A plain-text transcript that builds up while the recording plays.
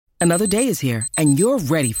Another day is here, and you're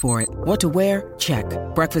ready for it. What to wear? Check.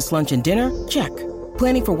 Breakfast, lunch, and dinner? Check.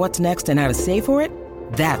 Planning for what's next and how to save for it?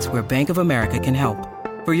 That's where Bank of America can help.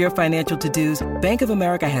 For your financial to-dos, Bank of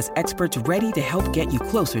America has experts ready to help get you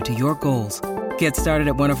closer to your goals. Get started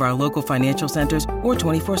at one of our local financial centers or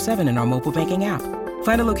 24/7 in our mobile banking app.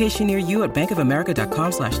 Find a location near you at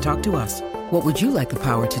bankofamerica.com/talktous. What would you like the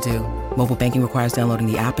power to do? Mobile banking requires downloading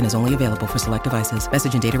the app and is only available for select devices.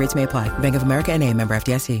 Message and data rates may apply. Bank of America N.A., member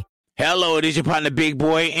FDIC. Hello, it is your partner, Big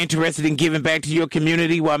Boy, interested in giving back to your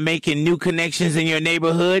community while making new connections in your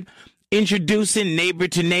neighborhood. Introducing Neighbor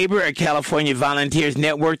to Neighbor, a California volunteers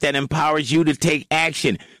network that empowers you to take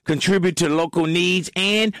action, contribute to local needs,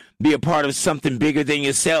 and be a part of something bigger than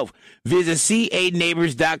yourself. Visit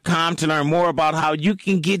ca-neighbors.com to learn more about how you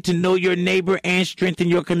can get to know your neighbor and strengthen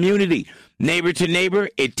your community. Neighbor to Neighbor,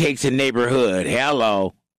 it takes a neighborhood.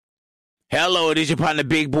 Hello, it is your partner,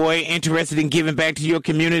 Big Boy, interested in giving back to your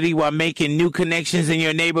community while making new connections in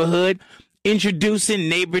your neighborhood. Introducing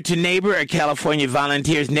Neighbor to Neighbor, a California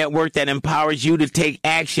volunteers network that empowers you to take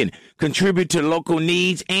action, contribute to local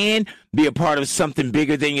needs, and be a part of something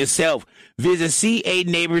bigger than yourself. Visit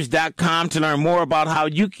ca-neighbors.com to learn more about how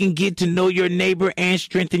you can get to know your neighbor and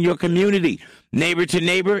strengthen your community. Neighbor to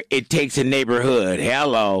Neighbor, it takes a neighborhood.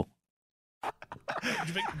 Hello. Do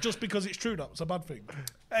you think just because it's true, that's a bad thing?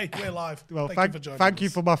 Hey, we're live. Well, thank you for joining thank you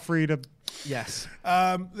us. for my freedom. Yes.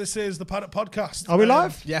 This is the Paddock podcast. Are we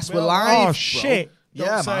live? Yes, we're live. Oh, shit.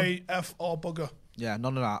 Don't say F or bugger. Yeah,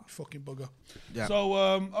 none of that. Fucking bugger. Yeah. So,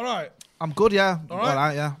 all right. I'm good, yeah. All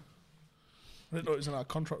right. Yeah. I didn't know it was in our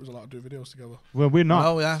contract. We was allowed to do videos together. Well, we're not.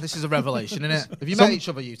 Oh, yeah. This is a revelation, isn't it? Have you met each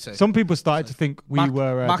other, you two? Some people started to think we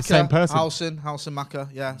were the Macca, same person. Howson, Macca.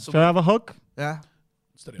 Yeah. Shall I have a hug? Yeah.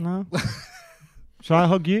 Steady on. No. Shall I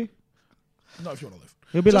hug you? Not if you want to live.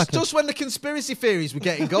 It'll be Just when the conspiracy theories were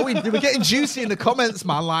getting going, they were getting juicy in the comments,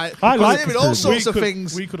 man. Like, I like hearing all sorts of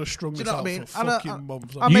things. We could have strung Do you this know out what I mean? for fucking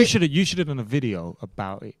months. You should have done a video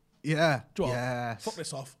about it. Yeah. Yes. Fuck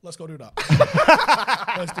this off. Let's go do that.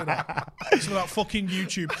 Let's do that. It's about fucking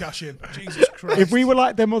YouTube cash in. Jesus Christ. If we were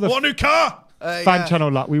like them other What a new car! fan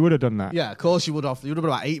channel, like we would have done that. Yeah, of course you would have. You would have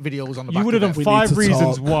been about 8 videos on the back. You would have done 5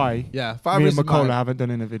 reasons why. Yeah, 5 me and reasons Macaulay why. haven't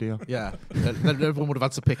done in a video. Yeah, then everyone would have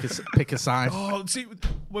had to pick a side. Oh, see,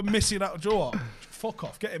 we're missing out. Joe, what? Fuck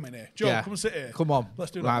off. Get him in here. Joe, Yeah. come and sit here. Come on,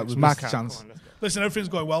 Let's do that. Right, next we've week. missed a chance. Listen, everything's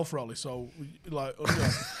going well for Ollie, so we're going to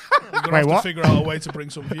Wait, have to what? figure out a way to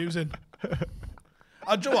bring some views in.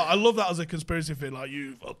 And Joe, I love that as a conspiracy thing. Like,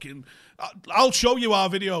 you fucking... I'll show you our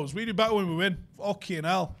videos. We do better when we win. Fucking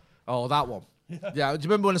hell. Oh, that one. Yeah. Do you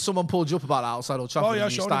remember when someone pulled you up about that outside Old Trafford? Oh, yeah,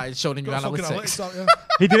 and you started showing him your Got fucking analytics. out, yeah.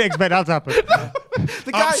 He didn't expect that to happen.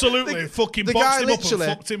 The guy- Absolutely. Fucking boxed him up and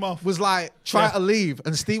fucked him off. Was like trying to leave,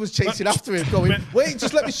 and Steve was chasing after him, going, "Wait,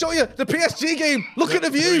 just let me show you the PSG game. Look at the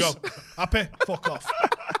Here we views." go. Happy? Fuck off.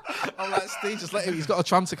 I'm like, Steve, just let him. He's got a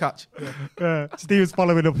tram to catch. Steve was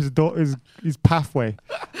following up his pathway.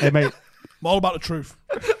 Hey, mate. I'm all about the truth.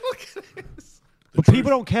 But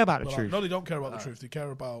people don't care about the truth. No, they don't care about the truth. They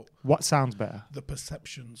care about What sounds better? the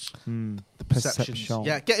perceptions. The perception.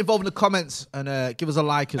 Yeah, get involved in the comments and give us a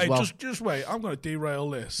like as Hey, well. just wait. I'm going to derail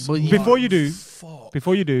this. Well, Before you do, Fuck.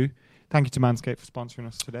 thank you to Manscaped for sponsoring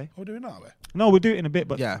us today. Are we doing that, are we? No, we'll do it in a bit,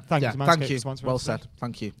 but Yeah, thank you to Manscaped thank you. for sponsoring Well us said. today.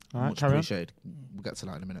 Thank you. All right, Much carry on. appreciated. We'll get to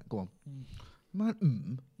that in a minute. Go on.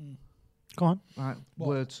 Man, Go on. Right, What?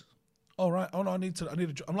 words. All right. Oh no, I need a.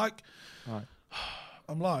 I'm like. Right.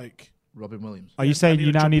 I'm like. Robin Williams. Are you saying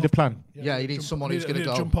you now need a plan? Yeah, you need someone who's I going to need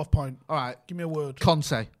a go. jump off point. All right, Give me a word.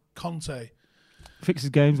 Conte. Conte. Fixes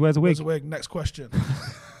games, wears a wig. Where's the wig? Next question.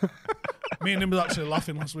 Me and him was actually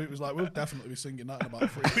laughing last week. It was like, we'll definitely be singing that in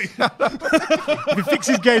about 3 weeks. If he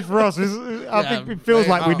fixes games for us, I think it feels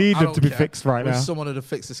like we need them to be fixed right With now. someone who'd have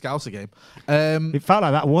fixed the Scouser game. It felt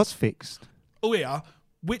like that was fixed. Oh yeah.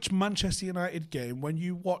 Which Manchester United game, when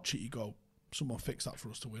you watch it, you go, someone fixed that for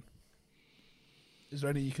us to win? Is there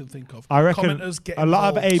any you can think of? I reckon Commenters get a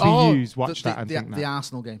lot of involved. ABUs watch that and think the that.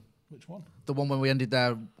 Arsenal game. Which one? The one when we ended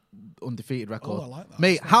their undefeated record. Oh, I like that.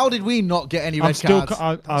 Mate, how did we not get any red cards?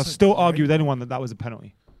 I'll still argue with anyone that was a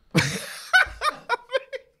penalty.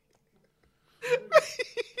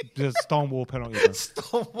 Just Stonewall penalty. Bro.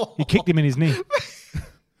 Stonewall. He kicked him in his knee.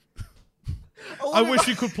 I wish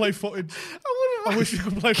you could play footage. I wish you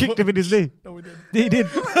could play Kicked him in his knee. No, we didn't. He did.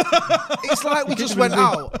 It's like we just went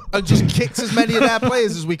out and just kicked as many of their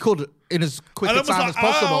players as we could in as quick And a I was time like, as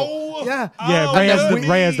possible. ow! Yeah. Yeah, Oh,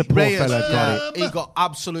 Reyes the poor Reyes, fella got it. He got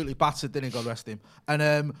absolutely battered, didn't he? God rest him.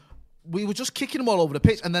 And we were just kicking him all over the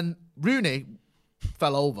pitch, and then Rooney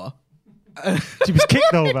fell over. She was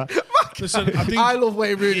kicked over. Listen, I think, I love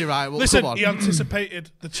Wayne Rooney, right? Well, listen, come on. he anticipated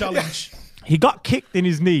the challenge. He got kicked in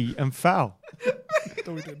his knee and fell.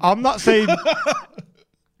 I'm not saying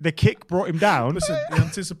the kick brought him down. Listen, he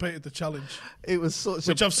anticipated the challenge. It was such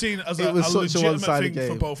which I've seen as a legitimate thing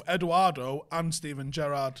for both Eduardo and Steven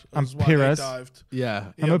Gerrard. And as why Pires. they dived. Yeah.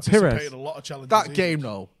 He anticipated a lot of challenges. That game,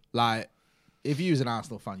 though, like, if you was an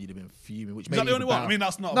Arsenal fan, you'd have been fuming. Which is that the only one? I mean,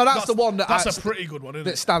 that's not. No, that's the one that's a pretty good one, isn't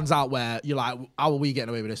it? That stands out where you're like, how are we getting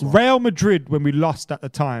away with this one? Real Madrid, when we lost at the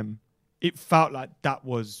time, it felt like that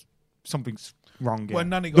was something's wrong. When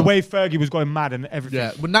Nani the way Fergie was going mad and everything.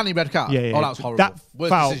 Yeah, when Nani red card. Yeah. Oh, that was horrible. That Worst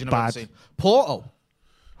felt decision I've bad. ever seen. Porto.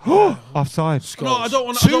 Offside. No, I don't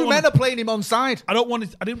want. Two men are playing him on side. I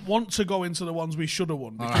didn't want to go into the ones we should have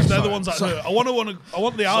won because they're the ones that hurt. I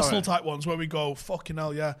want the Arsenal type ones where we go fucking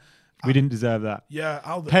hell yeah. We didn't deserve that. Yeah,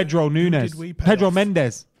 Pedro Nunes, Pedro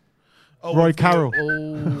Mendes, Roy Carroll.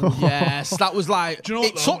 Oh yes, that was like Do you know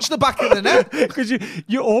it touched the back of the net. Because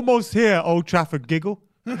you almost hear Old Trafford giggle.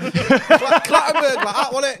 Clattenburg like that,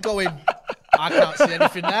 wasn't it? Going. I can't see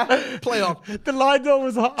anything there. Play on. The line though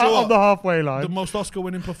was out on the halfway line. The most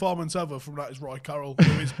Oscar-winning performance ever from that is Roy Carroll,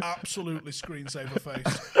 who is absolutely screensaver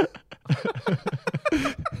face.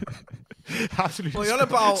 Absolutely. Well, you're on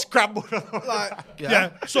about scrambled. like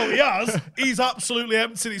Yeah. So he's absolutely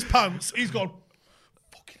emptied his pants. He's gone,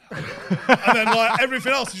 fucking hell. And then like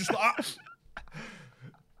everything else is just like,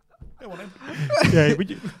 I want him. Yeah,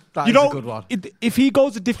 that is a good one. If he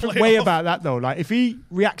goes a different Play way off. about that though, like if he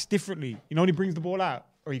reacts differently, when he brings the ball out,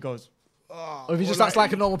 or he goes, Or if he just acts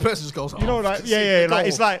like a normal person, just goes. like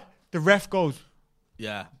it's like the ref goes,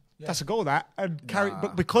 that's a goal that, and carry,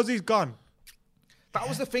 but because he's gone. That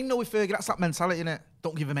was the thing though with Fergie. That's that mentality, innit?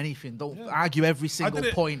 Don't give him anything. Don't argue every single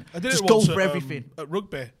point. I did just it go once for everything. At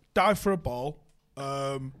rugby, dive for a ball,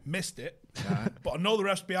 missed it, but I know the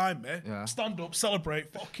ref's behind me. Yeah. Stand up,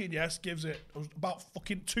 celebrate, fucking yes, gives it. I was about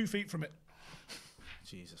fucking 2 feet from it.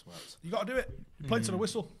 Jesus, works. You got to do it. Play to the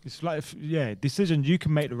whistle. It's like, decisions you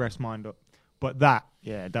can make the ref's mind up, but that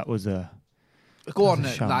was a. Go on,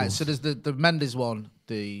 That's a then. Like, shambles. so there's the Mendes one,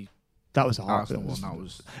 That was a hard Arsenal one. one.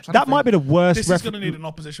 That might be the worst. This is going to need an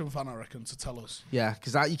opposition fan, I reckon, to tell us. Yeah,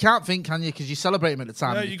 because you can't think, can you? Because you celebrate him at the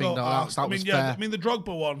time. Yeah, and you think, go. no, that was fair. I mean, the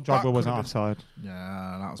Drogba one. Drogba that wasn't could've offside.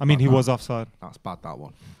 Yeah, that was. I mean, bad, he that. was offside. That's bad. That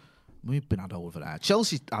one. We've been had over there.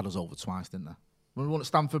 Chelsea had us over twice, didn't they? When we won at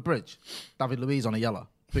Stamford Bridge, David Luiz on a yellow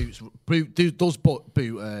does boot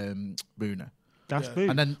Rooney. That's Yeah. big.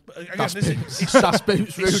 And then Again, that's this is- boots. That's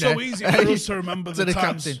boots. It's so Rooney. easy for us to remember To the the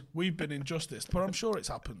times captain. we've been injustice, but I'm sure it's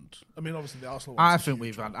happened. I mean, obviously the Arsenal. I one's a think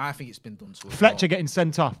huge one. I think it's been done to us. Fletcher getting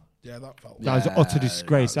sent off. Yeah, that felt. That was Yeah, utter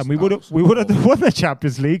disgrace, that and we was- would have won the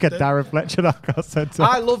Champions League had Darren Fletcher not got sent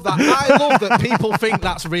off. I love that. I love that people think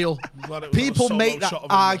that's real. glad it was People a solo make that shot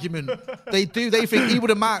of him. argument. They do. They think he would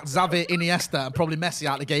have marked Xavi, Iniesta, and probably Messi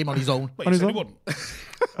out of the game on his own. Wait, On you his said he own? wouldn't.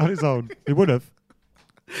 On his own, he would have.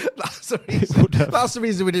 That's the would reason. have. That's the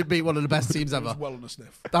reason we didn't beat one of the best teams He ever. was well on a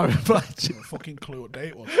sniff. Darren Fletcher. No fucking clue what day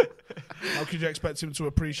it was. How could you expect him to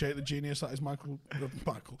appreciate the genius that is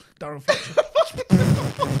Darren Fletcher?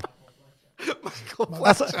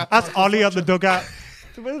 That's Ollie on the dugout.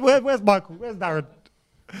 Where's Michael? Where's Darren?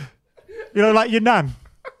 Like your nan.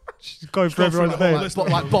 She's going for She's going everyone's through the whole name. list.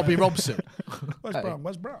 Like Bobby Robson. Where's Brown?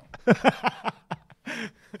 Where's Brown?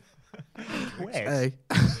 Where's?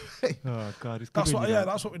 Hey. Oh God, it's good That's when what. you Yeah, don't.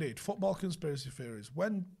 that's what we need. Football conspiracy theories.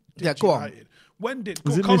 When did Yeah, go on. United? When did?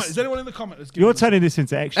 Was Go, it comment. this- Is anyone in the comment that's You're turning this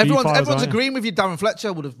into extra. Everyone's aren't you? agreeing with you. Darren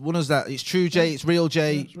Fletcher would have won us that. It's true, Jay. It's real,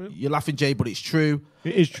 Jay. it's real. You're laughing, Jay, but it's true.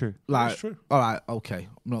 It is true. Like, true. all right, okay.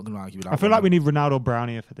 I'm not going to argue with that. I feel one. like we need Ronaldo Brown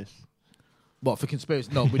here for this. What, for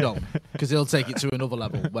conspiracy? No, we don't. Because he'll take it to another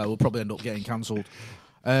level where we'll probably end up getting cancelled.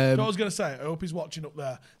 You know what I was going to say? I hope he's watching up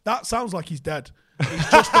there. That sounds like he's dead. He's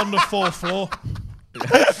just on the 4th floor.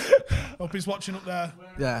 Hope he's watching up there.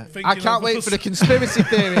 Yeah. Thinking I can't of wait us. for the conspiracy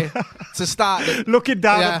thery to start. Looking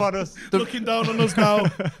down Yeah. upon us. Looking down on us now.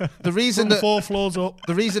 The reason From that 4 floors up.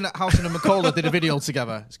 the reason that Housen and McCullough did a video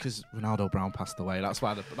together is because Ronaldo Brown passed away. That's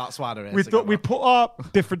why they're here We together. thought we put our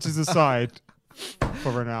differences aside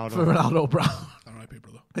for Ronaldo. for Ronaldo Brown. R.I.P.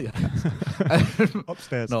 brother. Yeah.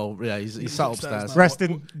 Upstairs. No, yeah, he's sat upstairs. now. Rest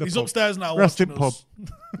in the He's pub. upstairs now. Rest in watching pub. us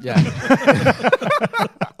Yeah.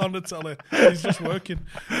 on the telly. He's just working.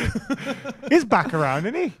 He's back around,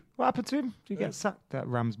 isn't he? What happened to him? Did he get sacked at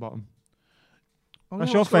Ramsbottom? That's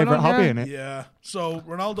yeah, your what's going favourite on, hobby, yeah? innit? Yeah. So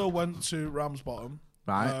Ronaldo went to Ramsbottom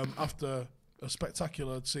Right. after a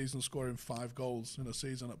spectacular season, scoring 5 goals in a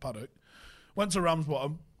season at Paddock. Went to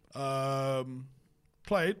Ramsbottom.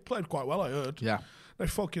 Played quite well, I heard. Yeah. They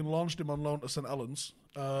fucking launched him on loan to St Helens.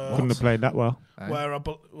 Couldn't have played that well. Where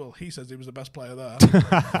he says he was the best player there.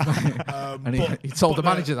 And he told the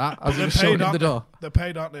manager that as he was showing him the door. They're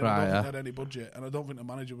paid, aren't they? Right, I don't yeah. think they had any budget, and I don't think the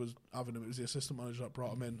manager was having him. It was the assistant manager that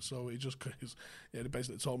brought him in. So he they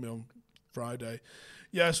basically told me on Friday.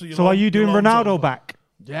 Yeah. So are you doing Ronaldo back?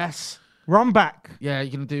 Yes. Run back. Yeah,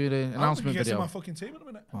 you're going to do the announcement video. video. My fucking team at the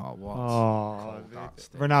minute. Oh, what?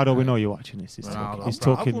 Ronaldo, we know you're watching this. He's talking I've won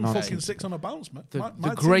fucking nonsense. 6 on a bounce, man.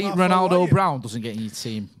 The great Ronaldo Brown doesn't get in your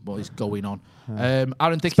team. What is going on?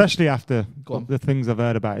 Aaron Dickens. Especially after the things I've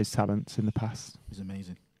heard about his talents in the past. He's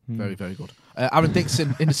amazing. Very, very good. Aaron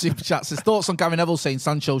Dixon in the super chat says, thoughts on Gary Neville saying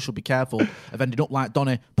Sancho should be careful of ending up like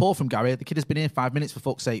Donny. Poor from Gary. The kid has been here 5 minutes, for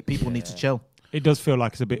fuck's sake. People need to chill. It does feel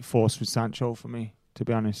like it's a bit forced with Sancho for me, to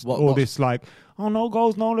be honest. This like, no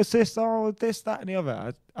goals, no assists, this, that, and the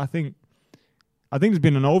other. I think there's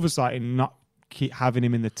been an oversight in not keep having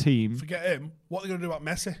him in the team. Forget him. What are they going to do about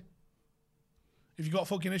Messi? If you've got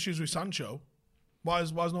fucking issues with Sancho, why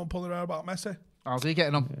is no one pulling around about Messi? How's he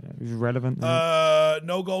getting on? Yeah, he's relevant.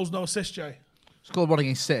 No goals, no assists, Jay. Scored one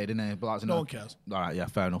against City, didn't he? But no one cares. All right, yeah,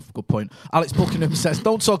 fair enough. Good point. Alex Buckingham says,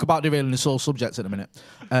 don't talk about derailing the sole subjects at the minute.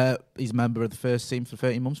 He's a member of the first team for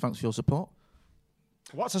 30 months. Thanks for your support.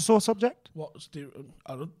 What's a sore subject? Do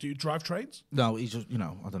you drive trains? No, he's just,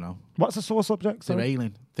 I don't know. What's a sore subject?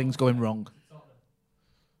 Derailing. Things going wrong.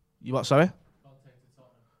 You what, sorry?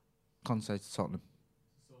 Conte to Tottenham.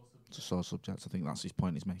 It's a sore subject. I think that's his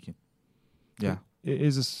point he's making. Yeah. It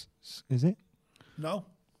is is it? No.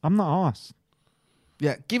 I'm not asked.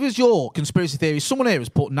 Yeah, give us your conspiracy theories. Someone here has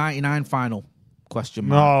put 99 final question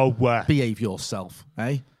mark. No way. Behave yourself,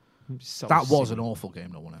 eh? That was an awful game,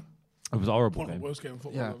 though, wasn't it? It was a horrible One of game. the worst game of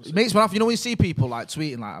football. Yeah, it makes me laugh. You know when you see people like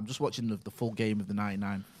tweeting like, "I'm just watching the full game of the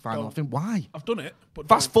 99 final." I think, why? I've done it, but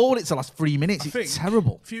Fast forward it to the last 3 minutes. It's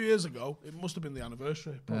terrible. A few years ago, it must have been the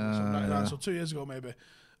anniversary. So 2 years ago, maybe.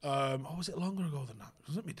 Or was it longer ago than that?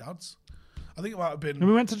 Was it my dad's? I think it might have been. And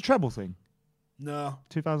we went to the treble thing. No.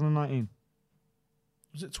 2019.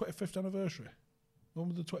 Was it 25th anniversary? When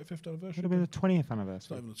was the 25th anniversary? It would have been the 20th It's not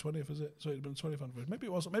anniversary. even the 20th, is it? So it would have been the 20th anniversary. Maybe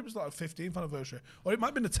it wasn't. Maybe it's like the 15th anniversary. Or it might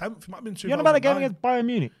have been the 10th. It might have been 2009. You're on about the game against Bayern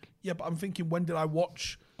Munich? Yeah, but I'm thinking, when did I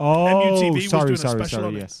watch? Oh, MUTV was doing a sorry, special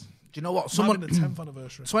on it. yes. Do you know what? Might Someone have been the 10th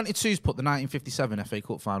anniversary. 22's put the 1957 FA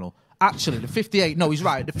Cup final. Actually, the 58. No, he's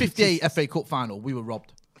right. The 58 FA Cup final. We were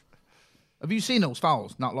robbed. Have you seen those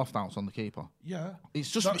fouls? Not loft outs on the keeper. Yeah. It's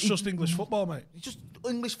just That's just English football, mate. It's just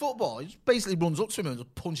English football. He just basically runs up to him and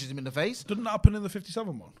just punches him in the face. Didn't that happen in the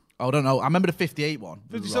 57 one? Oh, I don't know. I remember the 58 one.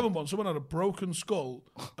 57 one, someone had a broken skull,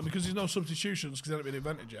 and because there's no substitutions because they haven't been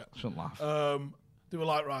invented yet, Shouldn't laugh. they were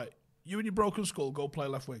like, right, you and your broken skull, go play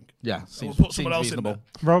left wing. Yeah, And seems, we'll put someone seems else in reasonable. there.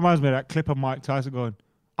 That reminds me of that clip of Mike Tyson going,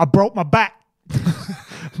 I broke my back.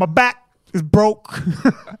 My back is broke.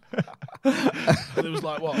 And it was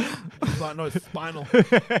like, what? It was like, no, it's spinal.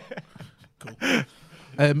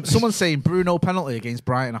 Cool. Someone's saying Bruno penalty against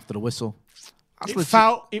Brighton after the whistle. That's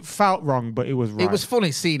legit. It felt wrong, but it was right. It was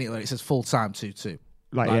funny seeing it where it says full time 2-2.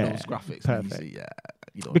 Like, yeah, those graphics. perfect. And you see,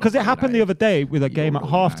 you don't Because know it happened the United. other day with a game at know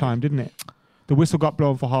half United. time, didn't it? The whistle got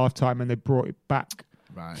blown for half time and they brought it back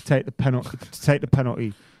Right. to take the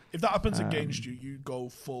penalty. If that happens against you, you go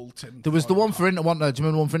full tin. There was the one for Inter. Do you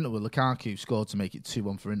remember the one for Inter where Lukaku scored to make it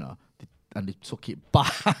 2-1 for Inter? And they took it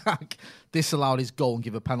back, disallowed his goal and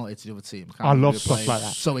give a penalty to the other team. I love stuff like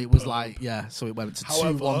that. So it was like, so it went to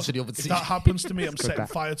 2-1 to the other if team. that happens to me, I'm setting that.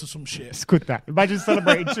 fire to some shit. It's good that. Imagine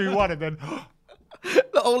celebrating 2-1 and then...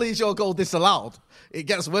 Not only is your goal disallowed, it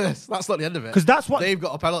gets worse. That's not the end of it. 'Cause that's what- they've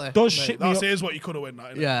got a penalty. Does shit me That's up. here's what you could have won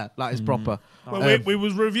that. Innit? Yeah, that is proper. Well, we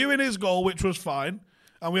was reviewing his goal, which was fine,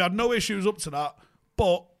 and we had no issues up to that.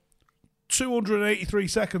 But 283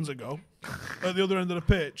 seconds ago, at the other end of the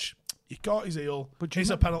pitch, he caught his heel. But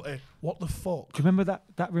It's a penalty. What the fuck? Do you remember that?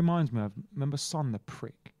 That reminds me of... Remember Son, the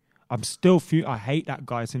prick? I'm still... I hate that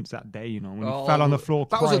guy since that day, when he fell on the floor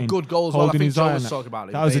that was a crying, good goal as well. I holding think his Joe eye was on talking about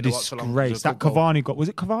it. That was a Played it for long. It was disgrace. a That good goal. Cavani got... Was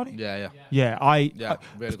it Cavani? Yeah. Yeah,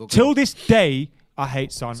 really good till goal. this day, I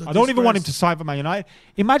hate Son. It's a I don't even want him disgrace. to sign for Man United.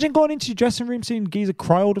 Imagine going into your dressing room seeing Geezer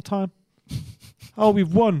cry all the time. Oh,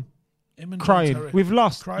 we've won. Him and John Crying. Terry. We've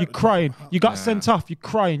lost. Cry- You're crying. You got sent off. You're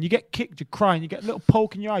crying. You get kicked. You're crying. You get a little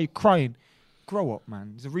poke in your eye. You're crying. Grow up,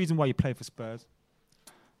 man. There's a reason why you play for Spurs.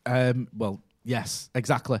 Well, yes,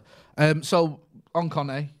 exactly. So, on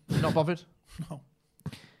Conte, you're not bothered?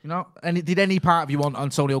 No. Did any part of you want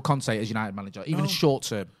Antonio Conte as United manager, even No. short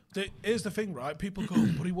term? Here's the thing, right? People go,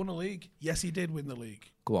 but he won a league. Yes, he did win the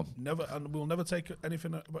league. Go on. Never, and we'll never take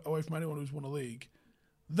anything away from anyone who's won a league.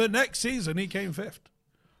 The next season, he came fifth.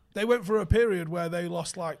 They went for a period where they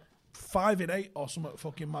lost like 5 in 8 or something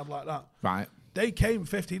fucking mad like that. Right. They came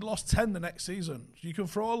fifth. He lost 10 the next season. You can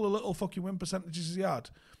throw all the little fucking win percentages he had.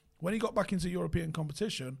 When he got back into European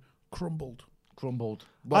competition, crumbled.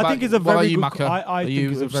 I think it's a very good. I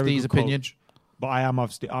think it's a very Steve's good opinion. coach, but I am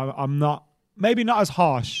of Steve. I'm not. Maybe not as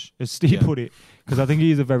harsh as Steve put it, because I think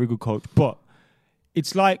he is a very good coach. But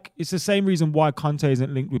it's the same reason why Conte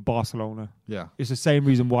isn't linked with Barcelona. Yeah, it's the same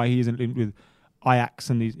reason why he isn't linked with Ajax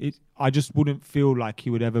and these. I just wouldn't feel like he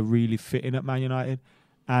would ever really fit in at Man United,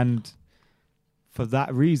 and for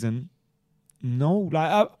that reason, no.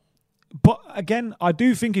 But again, I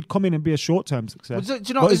do think he'd come in and be a short-term success. Well, do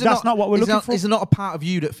you know, that's not what we're looking for. Is there not a part of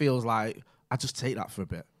you that feels like, I'd just take that for a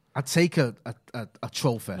bit? I'd take a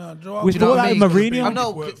trophy. No, we thought that in Mourinho. I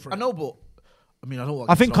know, but I mean,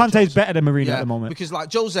 I think Conte's better than Mourinho at the moment. Because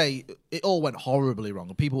like Jose, it all went horribly wrong,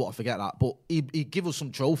 and people want to forget that. But he'd give us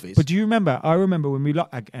some trophies. But do you remember? I remember when we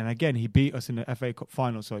and again he beat us in the FA Cup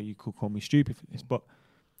final. So you could call me stupid for this, but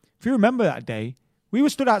if you remember that day, we were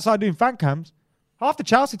stood outside doing fan cams. Half the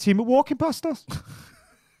Chelsea team were walking past us.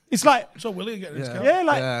 It's like so Willie getting his cap.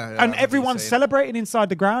 And everyone's celebrating inside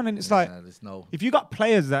the ground, and it's if you got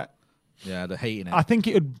players that they're hating it. I think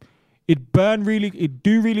it'd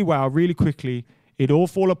do really well really quickly. It'd all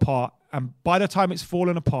fall apart, and by the time it's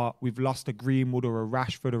fallen apart, we've lost a Greenwood or a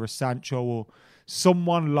Rashford or a Sancho or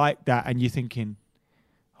someone like that, and you're thinking,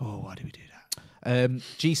 oh, why do we do that?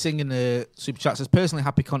 G Singh in the super chat says, personally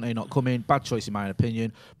happy Conte not coming. Bad choice in my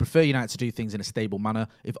opinion. Prefer United to do things in a stable manner.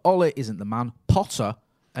 If Ole isn't the man, Potter,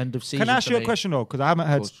 end of season. Can I ask you a question though? Because I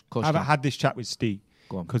haven't had this chat with Steve.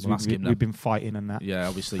 Because we've been fighting and that. Yeah,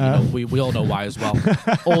 obviously, we all know why as well.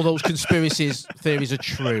 All those conspiracies theories are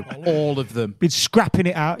true. All of them. Been scrapping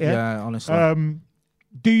it out, yeah? Yeah, honestly.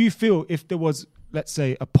 Do you feel if there was, let's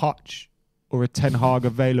say, a Poch or a Ten Hag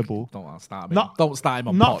available... Don't start him on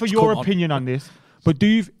Poch. Not for your opinion on this, but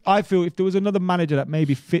I feel if there was another manager that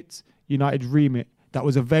maybe fits United's remit that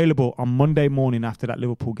was available on Monday morning after that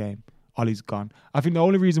Liverpool game, Ollie's gone. I think the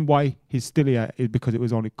only reason why he's still here is because it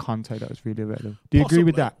was only Conte that was really available. Do you agree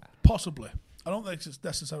with that? Possibly. I don't think it's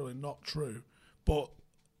necessarily not true. But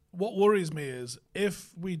what worries me is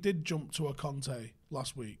if we did jump to a Conte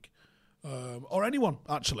last week, or anyone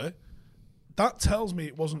actually, that tells me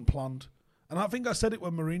it wasn't planned. And I think I said it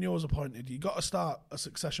when Mourinho was appointed. You got to start a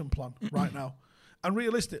succession plan right now. And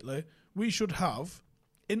realistically, we should have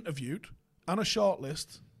interviewed and a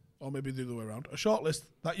shortlist, or maybe the other way around, a shortlist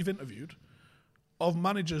that you've interviewed of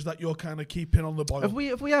managers that you're kind of keeping on the boil. Have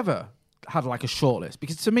we ever had like a shortlist?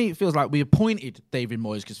 Because to me, it feels like we appointed David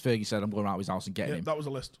Moyes because Fergie said, I'm going out of his house and getting him. That was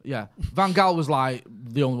a list. Yeah. Van Gaal was like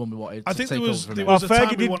the only one we wanted to take over from him. Well,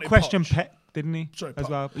 Fergie did question Pep, didn't he? Sorry, as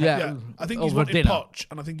well. Yeah. I think he's wanted Poch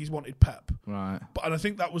and I think he's wanted Pep. Right. And I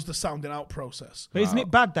think that was the sounding out process. But isn't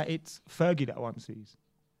it bad that it's Fergie that wants these?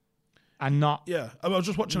 And not... Yeah. I was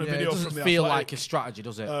just watching a video from the It doesn't feel Athletic, like a strategy,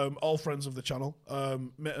 does it? all friends of the channel,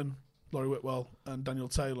 Mitten, Laurie Whitwell and Daniel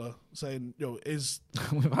Taylor saying,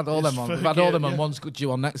 we've had all them on. We've had all them on. One's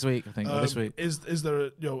due on next week, I think, or this week. Is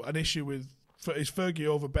there an issue with is Fergie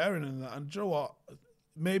overbearing in that? And do you know what?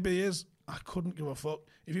 Maybe he is. I couldn't give a fuck.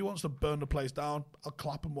 If he wants to burn the place down, I'll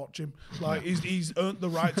clap and watch him. Like he's earned the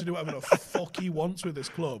right to do whatever the fuck he wants with this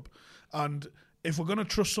club. And if we're gonna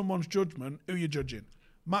trust someone's judgment, who are you judging?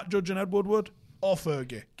 Matt Judge and Ed Woodward or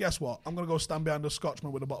Fergie? Guess what? I'm gonna go stand behind a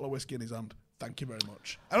Scotsman with a bottle of whiskey in his hand. Thank you very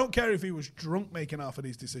much. I don't care if he was drunk making half of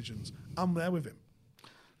these decisions. I'm there with him.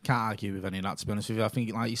 Can't argue with any of that, to be honest with you. I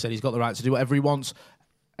think, like you said, he's got the right to do whatever he wants.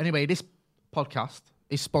 Anyway, this podcast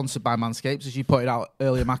is sponsored by Manscaped, as you pointed out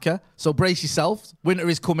earlier, Macca. So brace yourself. Winter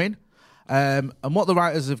is coming. And what the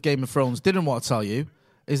writers of Game of Thrones didn't want to tell you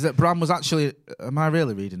is that Bran was actually... Am I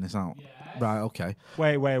really reading this out? Yes. Right, okay.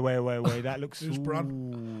 Wait. That looks... Who's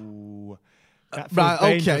Bran? That feels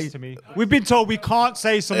dangerous to me. We've been told we can't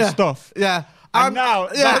say some stuff. Yeah. I'm going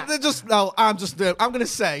to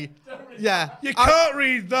say, yeah. You can't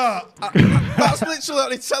read that. That's literally what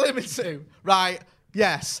they're telling me to. Right,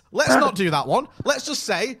 yes. Let's not do that one. Let's just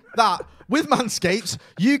say that with Manscaped,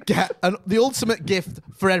 you get the ultimate gift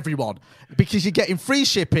for everyone because you're getting free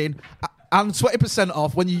shipping and 20%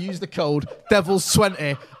 off when you use the code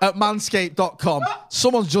DEVILS20 at manscaped.com.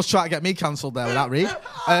 Someone's just trying to get me cancelled there with that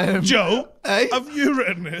read. Joe, have you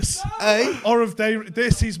written this? Or have they...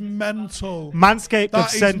 This is mental. Manscaped have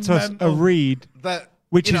sent us a read,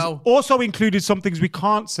 which has also included some things we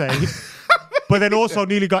can't say, but then also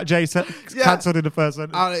nearly got Jay cancelled in the first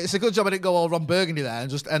sentence. It's a good job I didn't go all Ron Burgundy there and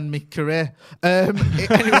just end my career.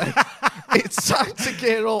 Anyway, it's time to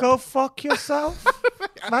gear up. Go fuck yourself.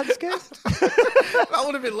 Manscaped? That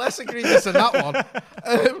would have been less egregious than that one.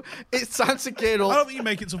 It's time to gear I up. don't think you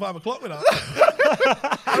make it till 5 o'clock with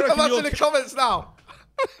that. Imagine the comments now.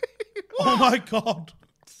 Oh my God.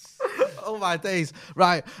 Oh my days.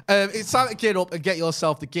 Right. It's time to gear up and get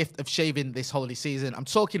yourself the gift of shaving this holiday season. I'm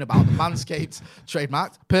talking about the Manscaped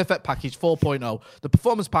trademarked Perfect Package 4.0. The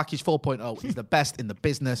Performance Package 4.0 is the best in the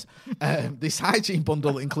business. This hygiene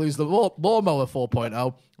bundle includes the Lawnmower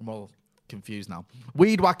 4.0. I'm all confused now.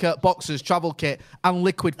 Weed Whacker, Boxers, Travel Kit, and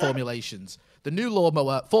liquid formulations. The new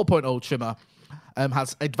Lawnmower 4.0 trimmer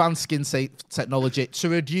has advanced skin safe technology to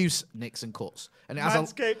reduce nicks and cuts. And it has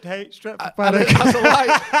Manscaped hate strep for and Paddock. it has a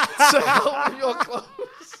light to help with your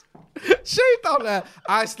clothes. Shave down there.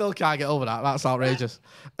 I still can't get over that. That's outrageous.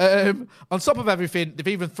 On top of everything, they've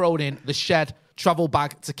even thrown in the Shed travel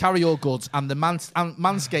bag to carry your goods and the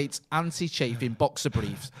Manscaped anti-chafing boxer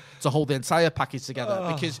briefs to hold the entire package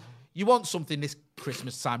together because you want something this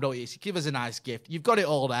Christmas time, don't you? So give us a nice gift. You've got it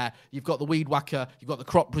all there. You've got the Weed Whacker, you've got the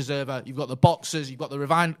Crop Preserver, you've got the boxers, you've got the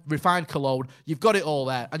refined cologne, you've got it all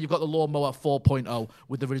there, and you've got the Lawnmower 4.0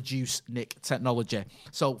 with the reduced nick technology.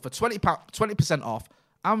 So for 20% off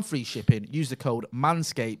and free shipping, use the code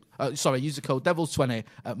Manscaped. Use the code Devils20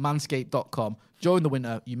 at manscaped.com. During the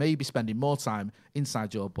winter, you may be spending more time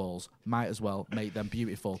inside your balls. Might as well make them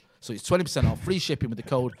beautiful. So it's 20% off, free shipping with the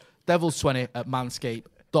code Devils20 at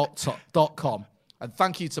manscaped.com. And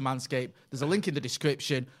thank you to Manscaped. There's a link in the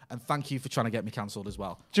description. And thank you for trying to get me cancelled as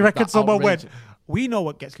well. Do you reckon someone went, we know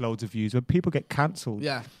what gets loads of views when people get cancelled?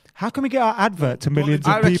 Yeah. How can we get our advert to millions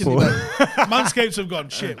of people? Manscaped have gone,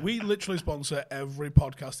 shit, we literally sponsor every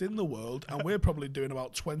podcast in the world and we're probably doing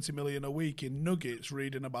about 20 million a week in nuggets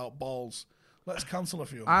reading about balls. Let's cancel a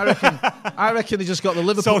few. I reckon they just got the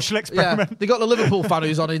Liverpool social experiment. Yeah, they got the Liverpool fan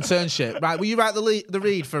who's on internship. Right, will you write the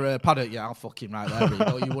read for Paddock? Yeah, I'll fucking write that read.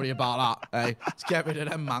 Don't you worry about that. Hey, let's get rid of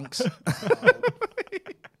them manx.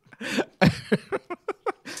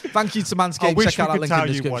 Thank you to Manscaped. I wish Check out we that could link in the tell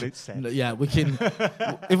you description. what it said. Yeah, we can.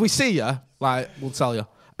 If we see you, we'll tell you.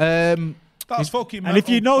 That's fucking And if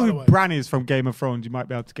you know by the who way. Bran is from Game of Thrones, you might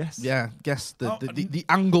be able to guess. Yeah, guess the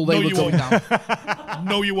angle they were you going won't. down.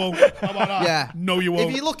 No, you won't. How about that? Yeah. No, you won't.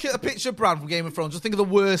 If you look at a picture of Bran from Game of Thrones, just think of the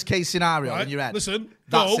worst case scenario Right, in your head. listen,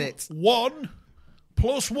 That's go, it. 1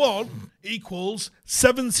 + 1 equals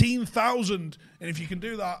 17,000. And if you can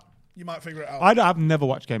do that, you might figure it out. I've never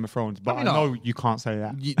watched Game of Thrones, but I know you can't say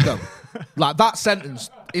that. No. Like, that sentence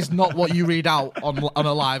is not what you read out on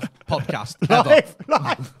a live podcast. Ever.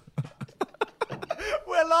 Live.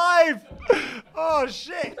 We're live. Oh,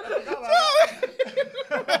 shit.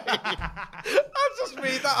 I'll just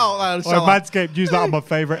read that out loud. Oh, Manscaped, use that on my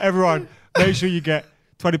favourite. Everyone, make sure you get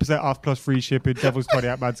 20% off plus free shipping, devils20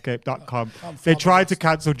 at manscaped.com. They tried to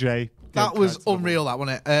cancel Jay. That was unreal, that,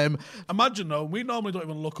 wasn't it? Imagine, though, we normally don't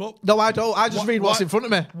even look up. No, I don't. I just read what's in front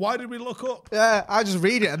of me. Why did we look up? Yeah, I just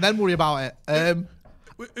read it and then worry about it.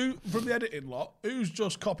 From the editing lot, who's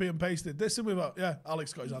just copy and pasted this and without? Yeah,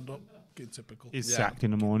 Alex got his hand up. Good, typical. He's sacked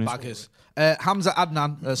in the morning. Baggers. Hamza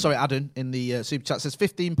Adnan in the super chat says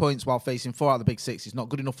 15 points while facing 4 out of the big 6 is not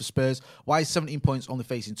good enough for Spurs. Why is 17 points only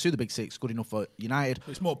facing 2 of the big 6 good enough for United?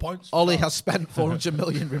 It's more points. Ollie has spent 400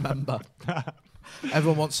 million, remember.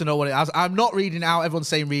 Everyone wants to know what it has. I'm not reading it out. Everyone's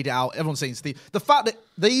saying read it out. Everyone's saying Steve. The fact that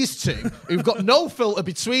these two, who've got no filter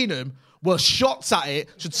between them, were shocked at it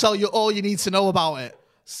should tell you all you need to know about it.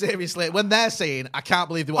 Seriously, when they're saying, I can't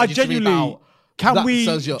believe they want you to read that out. Can we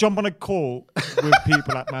jump on a call with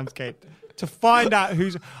people at Manscaped to find out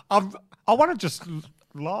who's... I want to just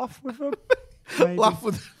laugh with them. Maybe. Laugh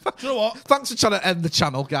with. Do you know what? Thanks for trying to end the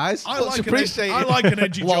channel, guys. I Much like appreciated. I like an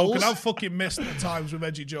edgy joke, Lols. and I've fucking missed the times with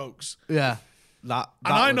edgy jokes. Yeah. And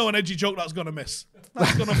I know an edgy joke that's going to miss.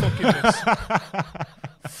 That's going to fucking miss.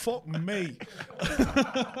 Fuck me.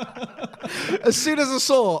 As soon as I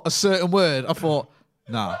saw a certain word, I thought,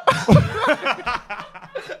 nah.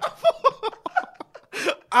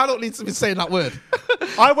 I don't need to be saying that word.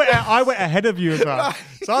 I went ahead of you as well.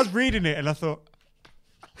 So I was reading it and I thought...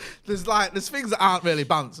 There's things that aren't really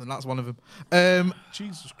bants, and that's one of them.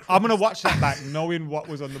 Jesus Christ. I'm going to watch that back knowing what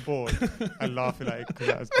was on the board and laughing at it because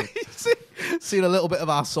that was good. Seen a little bit of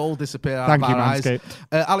our soul disappear out Thank of you, our eyes.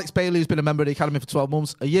 Manscaped. Alex Bailey, who's been a member of the Academy for 12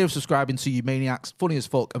 months, a year of subscribing to you maniacs, funny as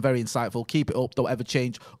fuck and very insightful. Keep it up, don't ever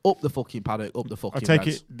change. Up the fucking Paddock, up the fucking I take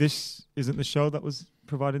Reds. it this isn't the show that was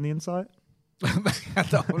providing the insight? I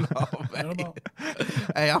don't know, mate.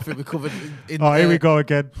 Hey, I think we covered in Oh, here we go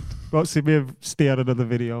again. Won't see me have steered another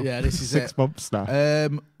video. Yeah, this is 6 it. months now.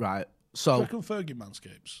 Right, Do so... you reckon Fergie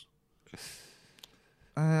manscapes?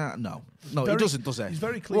 No, he doesn't, does he? He's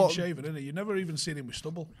very clean shaven, isn't he? You've never even seen him with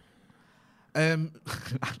stubble. I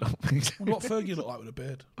don't think so. What Fergie look like with a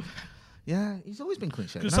beard? Yeah, he's always been clean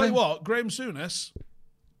shaven. Because tell you what, Graham Souness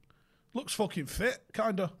looks fucking fit,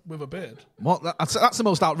 kinda, with a beard. What? That's the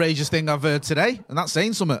most outrageous thing I've heard today, and that's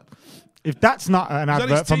saying something. If that's not an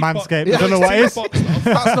advert for Manscaped, I don't know what is.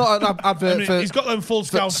 That's not an advert for. He's got them full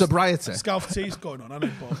sobriety. Scalf teeth going on,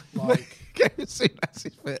 hasn't he? But like, Souness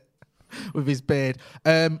is fit with his beard.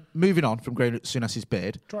 Moving on from Graham Souness's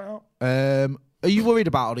beard. try it out. Are you worried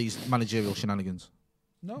about all these managerial shenanigans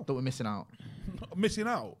No. that we're missing out? Missing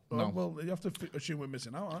out? No. Well, you have to assume we're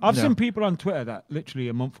missing out, aren't I've Yeah. seen people on Twitter that literally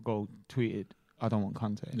a month ago tweeted, I don't want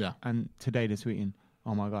Conte. Yeah. And today they're tweeting,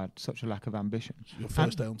 oh my God, such a lack of ambition. Your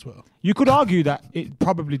first day on Twitter. You could argue that it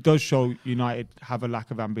probably does show United have a lack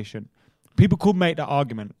of ambition. People could make that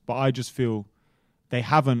argument, but I just feel they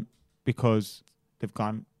haven't because they've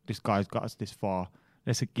gone, this guy's got us this far.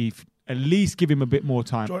 Let's at least give him a bit more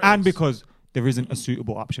time. And because there isn't a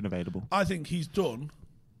suitable option available. I think he's done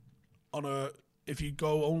on a, if you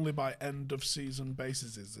go only by end of season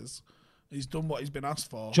basis, he's done what he's been asked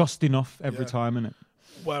for. Just enough every time, innit?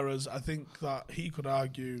 Whereas I think that he could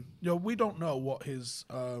argue, we don't know what his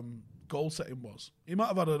goal setting was. He might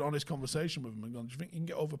have had an honest conversation with him and gone, do you think you can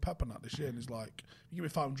get over Pep and that this year? And he's like, you give me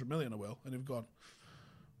 500 million, I will. And he's gone,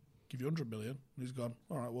 give you 100 million. And he's gone,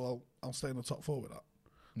 all right, well, I'll stay in the top 4 with that.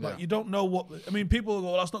 Like, you don't know what... people go,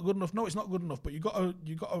 well, that's not good enough. No, it's not good enough. But you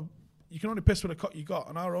can only piss with a cut you got.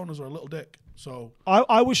 And our owners are a little dick. So...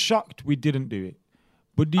 I was shocked we didn't do it.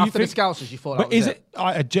 But do you After think... the Scousers, you thought But that was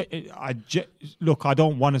is it... look, I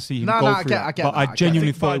don't want to see him go for I get it. that, But I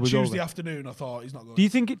genuinely thought it was Tuesday over. afternoon, I thought, he's not going. Do you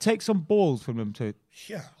think it takes some balls from them to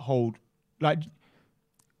hold... Like...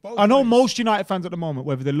 Both I know ways. most United fans at the moment,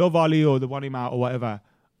 whether they love Ali or they want him out or whatever,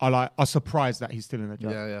 are surprised that he's still in the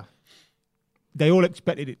job. Yeah. They all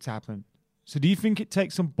expected it to happen. So do you think it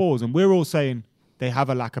takes some balls? And we're all saying they have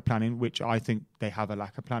a lack of planning, which I think they have a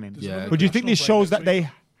lack of planning. Yeah. But do you think this shows that they...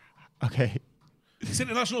 Okay. It's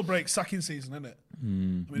international break, sacking season, isn't it?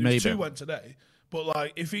 Maybe. 2 went today. But,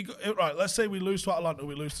 like, if he... Right, let's say we lose to Atlanta,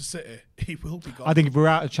 we lose to City, he will be gone. I think if we're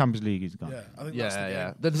out of Champions League, he's gone. Yeah, I think that's the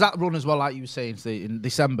game. There's that run as well, like you were saying, in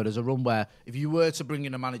December, there's a run where if you were to bring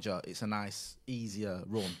in a manager, it's a nice, easier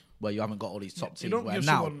run where you haven't got all these top teams. You don't where give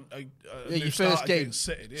now, someone a your new first start game, against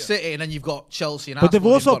City, do you? City, and then you've got Chelsea and But they've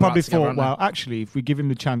Arsenal also who've got probably their act thought, together, well, actually, if we give him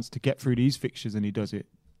the chance to get through these fixtures and he does it,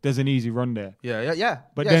 there's an easy run there. Yeah.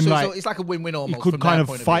 But yeah, then, so it's like a win-win almost. He could from kind their of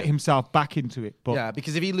point fight view. himself back into it. But Yeah,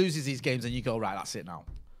 because if he loses these games, then you go, right, that's it now.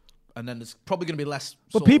 And then there's probably going to be less.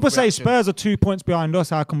 But people say Spurs are 2 points behind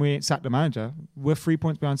us. How come we ain't sacked the manager? We're 3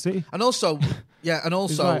 points behind City. And also,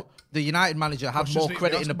 like- the United manager had Just more need to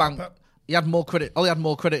credit ask in the about bank. Pep. He had more credit. Ollie had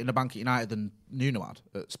more credit in the bank at United than Nuno had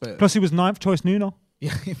at Spurs. Plus, he was 9th choice Nuno.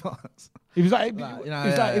 Yeah, he was. He was like,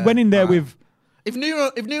 Right, he went in there with If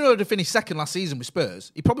Nuno had finished second last season with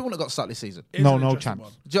Spurs, he probably wouldn't have got sacked this season. It is no an interesting chance.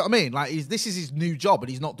 one. Do you know what I mean? Like this is his new job, and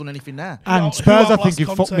he's not done anything there. And Who Spurs, I think, outlasts if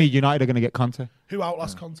fuck Conte? me, United are going to get Conte. Who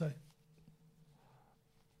outlasts Conte?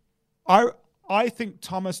 I think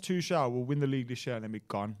Thomas Tuchel will win the league this year and then be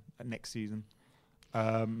gone next season.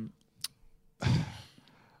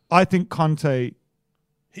 I think Conte...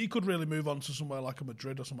 He could really move on to somewhere like a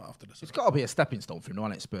Madrid or something after this. It's got to be a stepping stone for him,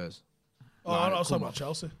 hasn't it, Spurs? Oh, Right, I was talking come about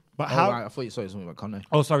Chelsea. But Oh, how... right, I thought you said something about Conte.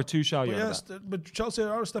 Oh, sorry, Tuchel. But Yeah, yes, but Chelsea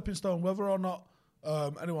are a stepping stone, whether or not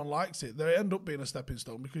anyone likes it. They end up being a stepping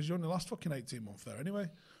stone because you only last fucking 18 months there anyway.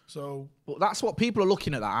 So, But that's what people are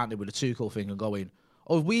looking at that, aren't they, with the Tuchel thing and going,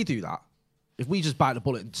 oh, if we do that, if we just bite the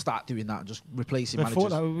bullet and start doing that and just replacing They managers.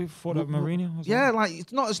 thought that Mourinho. Was Yeah, like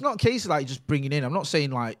it's not a case of like just bringing in. I'm not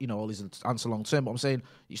saying like all these answer long term, but I'm saying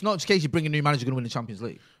it's not just a case you bring a new manager going to win the Champions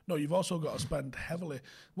League. no, you've also got to spend heavily.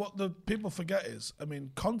 What the people forget is, I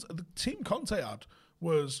mean, the team Conte had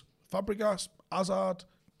was Fabregas, Hazard,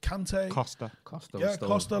 Kante, Costa.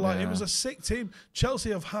 Costa. Like it was a sick team.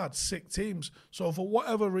 Chelsea have had sick teams. So for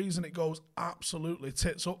whatever reason, it goes absolutely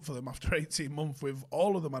tits up for them after 18 months with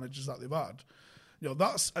all of the managers that they've had.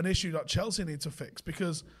 That's an issue that Chelsea need to fix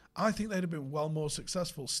because I think they'd have been well more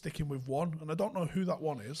successful sticking with one, and I don't know who that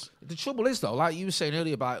one is. The trouble is though, like you were saying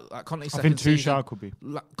earlier about like Conte's I second think season. Tuchel could be.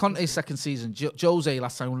 Like, Conte's second season, Jose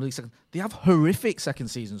last time won the league second. They have horrific second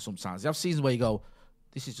seasons sometimes. They have seasons where you go,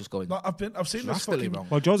 this is just going. Like, I've seen this drastically fucking wrong.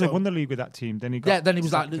 Well, Jose won the league with that team. Then he got... Yeah, then he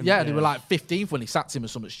was like, sacked they were like 15th when he sacked him or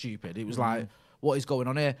something stupid. It was like, what is going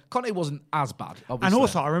on here? Conte wasn't as bad, obviously. And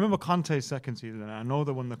also, I remember Conte's second season, and I know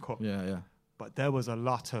they won the cup. Yeah. But there was a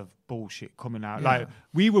lot of bullshit coming out. Like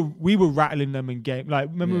we were rattling them in game. Like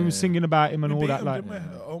remember we were singing about him and we all beat that. them, Like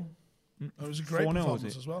didn't we, at home? It was a great 4-0, was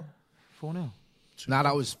performance it? as well. 4-0. Nah,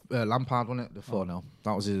 that was Lampard, wasn't it? The 4-0.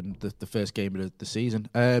 That was the first game of the season.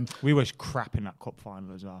 We were crap in that cup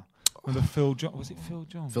final as well. And the Phil Jones. Was it Phil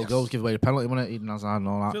Jones? Phil Jones gave away the penalty, wasn't it? Eden Hazard and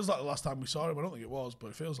all that. Feels like the last time we saw him. I don't think it was, but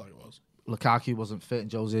it feels like it was. Lukaku wasn't fit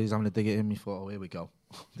and Jose's having to dig it in. He thought, oh, here we go.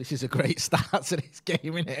 This is a great start to this game,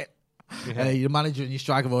 isn't it? Yeah. Your manager and your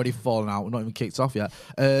striker have already fallen out. We're not even kicked off yet.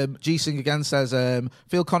 G-Sing again says,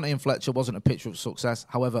 Phil Conte and Fletcher wasn't a picture of success.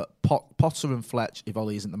 However, Potter and Fletch, if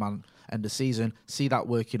Ollie isn't the man end of season, see that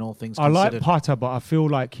working all things considered. I like Potter, but I feel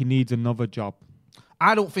like he needs another job.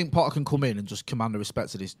 I don't think Potter can come in and just command the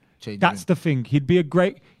respect of this change. That's the thing. He'd be a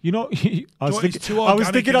great... You know, I was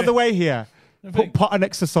thinking on the way here. Put Potter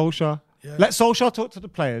next to Solskjaer. Yeah. Let Solskjaer talk to the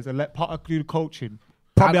players and let Potter do the coaching.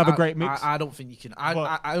 Probably have a great mix. I don't think you can.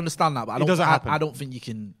 I understand that, but I don't think you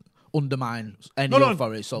can undermine any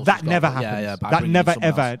authority. That never happens. Yeah, that never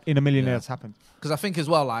ever in a million years happened. Because I think as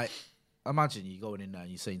well, like, imagine you going in there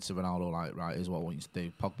and you're saying to Ronaldo, like, right, here's what I want you to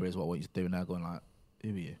do. Pogba is what I want you to do, and they're going like, who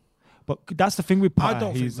are you? But that's the thing with Potter. I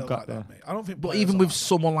don't think they'll like that, mate. I don't think. But even with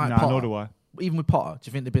someone like Potter, nor do I. Even with Potter, do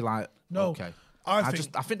you think they'd be like, no? Okay. I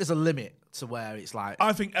think there's a limit to where it's like.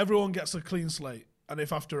 I think everyone gets a clean slate, and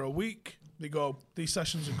if after a week they go, these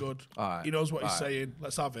sessions are good, he knows what he's saying,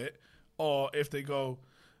 let's have it. Or if they go,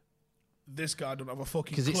 this guy don't have a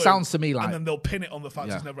fucking clue. Because it sounds to me like... And then they'll pin it on the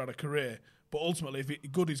fact he's never had a career. But ultimately,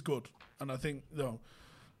 if good is good. And I think, there's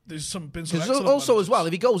been some excellent also managers. As well,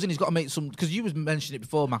 if he goes in, he's got to make some... Because you was mentioning it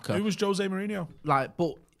before, Maka. Who was Jose Mourinho? Like,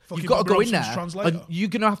 but fucking you've got to go in there, translator. and you're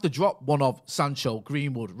going to have to drop one of Sancho,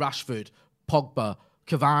 Greenwood, Rashford, Pogba,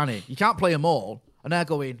 Cavani. You can't play them all. And they're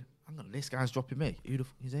going... This guy's dropping me. Who the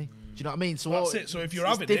fuck is he? Do you know what I mean? So that's it. So if you're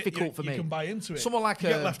having difficult for me. You can buy into it. Someone like you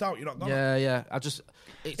get left out, you're not gonna. Yeah.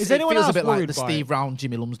 Is anyone feels else a bit like the by Steve Round,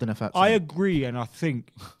 Jimmy Lumsden effect. I agree, and I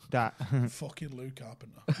think that fucking Luke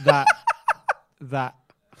Carpenter. that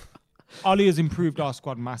Ollie has improved our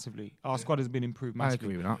squad massively. Our squad has been improved massively.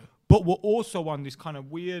 I agree with that. But we're also on this kind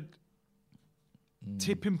of weird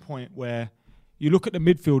tipping point where you look at the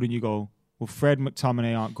midfield and you go, well, Fred,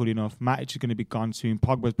 McTominay aren't good enough. Matic is going to be gone soon.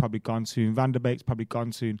 Pogba's probably gone soon. Van der Beek's probably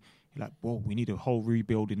gone soon. You're like, whoa, we need a whole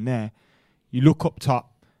rebuild in there. You look up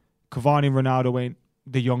top. Cavani and Ronaldo ain't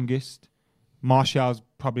the youngest. Martial's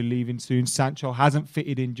probably leaving soon. Sancho hasn't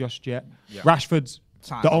fitted in just yet. Yeah. Rashford's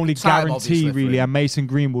the only guarantee, really, and Mason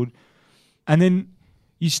Greenwood. And then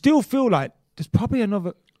you still feel like there's probably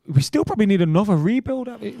another... We still probably need another rebuild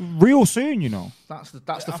real soon, you know. That's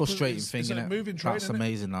the frustrating thing, isn't it? That's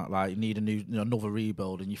amazing. That like you need another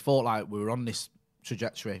rebuild, and you thought like we were on this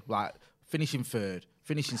trajectory, like finishing third,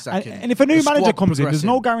 finishing second. And if a new manager comes in, there's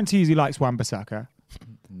no guarantees he likes Wan-Bissaka.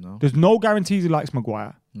 No. There's no guarantees he likes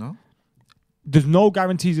Maguire. No. There's no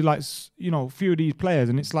guarantees he likes a few of these players,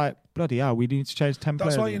 and it's like bloody hell, we need to change 10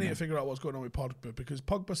 players. That's why you need to figure out what's going on with Pogba, because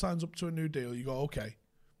Pogba signs up to a new deal. You go, okay,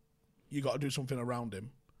 you got to do something around him.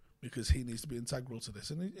 Because he needs to be integral to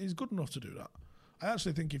this. And he's good enough to do that. I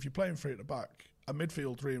actually think if you're playing three at the back, a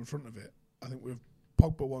midfield three in front of it, I think with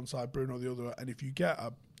Pogba one side, Bruno the other, and if you get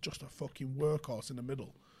just a fucking workhorse in the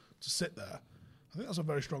middle to sit there, I think that's a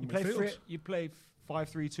very strong midfield. You play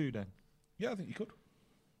 5-3-2 then? Yeah, I think you could.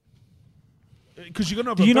 Because you're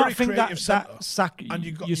going to have a very creative centre.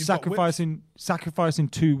 You're sacrificing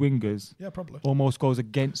two wingers. Yeah, probably. Almost goes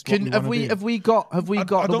against. Have we got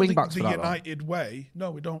the wing backs for that? The United way.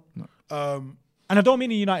 No, we don't. No. And I don't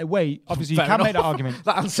mean the United way. Obviously, you can make that argument.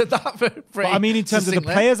 That answered that for but I mean, in terms of the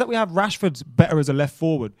players that we have, Rashford's better as a left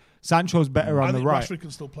forward. Sancho's better on the right. Rashford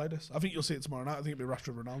can still play this. I think you'll see it tomorrow night. I think it'll be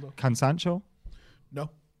Rashford Ronaldo. Can Sancho? No.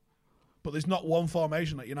 But there's not one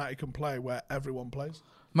formation that United can play where everyone plays.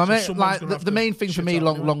 My mate, like the main thing for me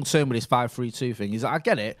long term with this 5-3-2 thing is that I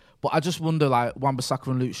get it, but I just wonder like Wan-Bissaka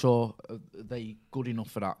and Luke Shaw, are they good enough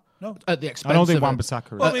for that? No, at the expense. I don't think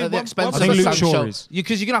Wan-Bissaka is. At the expense of Sancho,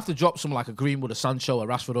 because you're gonna have to drop someone like a Greenwood, a Sancho, a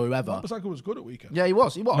Rashford, or whoever. Wan-Bissaka was good at weekend. Yeah, he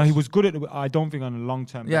was. No, he was good at. I don't think on a long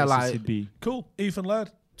term basis he'd be cool. Ethan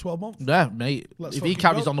Laird, 12 months. Yeah, mate. If he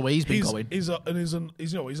carries on the way he's been going, he's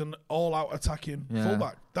an all-out attacking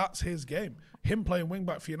fullback. That's his game. Him playing wing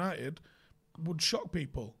back for United would shock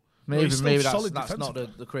people. Maybe that's not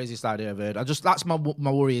the craziest idea I've heard. That's my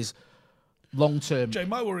worry is long term. Jay,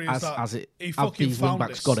 my worry is that he fucking found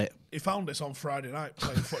this. Got it. He found this on Friday night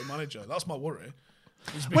playing Footy Manager. That's my worry.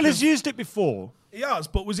 Well, he's used it before. He has,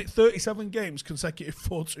 but was it 37 games consecutive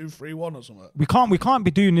 4-2-3-1 or something? We can't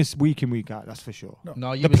be doing this week in week out. That's for sure.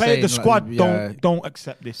 No, the squad don't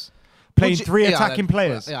accept this. Playing three attacking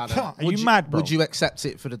players. Are you mad, bro? Would you accept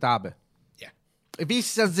it for the derby? If he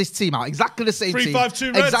sends this team out, exactly the same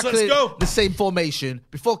 3-5-2 Reds, exactly let's go. The same formation,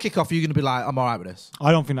 before kickoff, you're going to be like, I'm all right with this.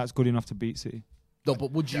 I don't think that's good enough to beat City. No,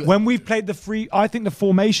 but would you... When we've played the free... I think the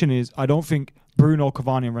formation is... I don't think Bruno,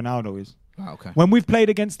 Cavani and Ronaldo is. Okay. When we've played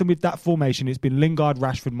against them with that formation, it's been Lingard,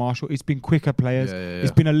 Rashford, Marshall. It's been quicker players.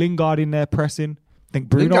 It's been a Lingard in there pressing. I think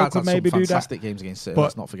Bruno Lingard's could had maybe some do that. fantastic games against City. But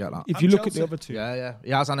let's not forget that. If you look at the other two, He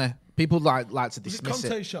has, hasn't he? People like to dismiss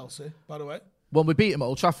Conte it. Chelsea, by the way. When we beat him at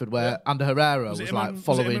Old Trafford, where Ander Herrera was like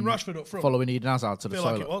following Eden Hazard to the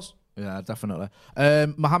toilet. Like it was. Yeah, definitely.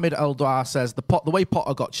 Mohamed Eldar says the way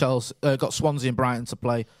Potter got Swansea and Brighton to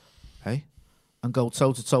play, and go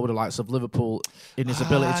toe to toe with the likes of Liverpool in his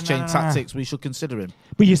ability to change tactics, we should consider him.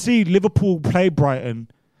 But you see, Liverpool play Brighton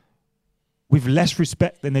with less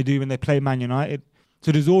respect than they do when they play Man United.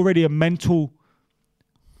 So there's already a mental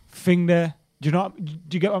thing there. Do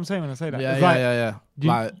you get what I'm saying when I say that?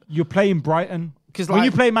 Yeah. You're playing Brighton. Because when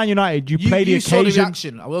you play Man United, you play the occasion. You saw the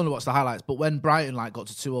reaction. I will only watch the highlights, but when Brighton got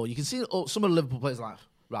to 2-0, you can see some of the Liverpool players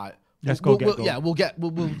right. Let's go get goal. Yeah, we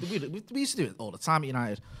used to do it all the time at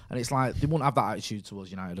United, and it's like they won't have that attitude towards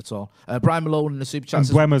United at all. Brian Malone in the super chat. And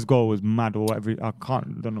Bremer's goal was mad or whatever. I can't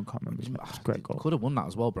remember. It's a great goal. Could have won that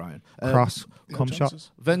as well, Brian. Cross, come shot.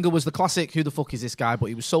 Wenger was the classic. Who the fuck is this guy? But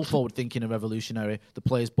he was so forward thinking and revolutionary. The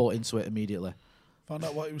players bought into it immediately. Found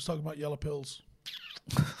out what he was talking about. Yellow pills.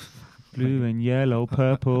 Blue and yellow,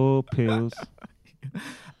 purple pills.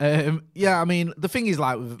 I mean, the thing is,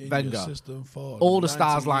 like with Wenger, all the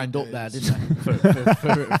stars lined up there, didn't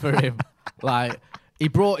they, for him? Like, he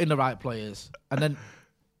brought in the right players, and then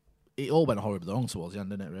it all went horribly wrong towards the end,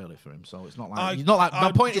 didn't it? Really, for him. So it's not like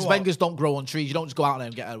my point is, Wenger's don't grow on trees. You don't just go out there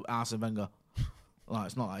and get an Arsene Wenger. Like,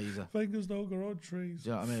 it's not that easy. Wenger's don't grow on trees. Do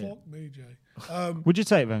you know what I mean? Fuck me, Jay. Would you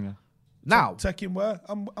take Wenger? Now, take him where?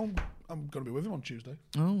 I'm going to be with him on Tuesday.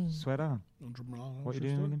 Oh, swear down. What are you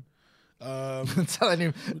doing with him? telling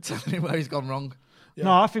him where he's gone wrong. Yeah.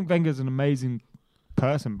 No, I think Wenger's an amazing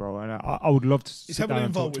person, bro, and I would love to. He's heavily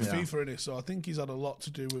involved with FIFA, innit? So I think he's had a lot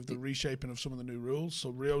to do with the reshaping of some of the new rules. So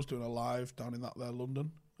Rio's doing a live down in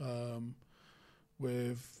London.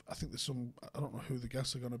 With I think there's some. I don't know who the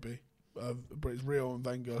guests are going to be, but it's Rio and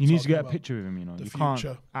Wenger. You need to get a picture with him. You future.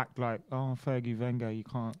 Can't act like Fergie Wenger. You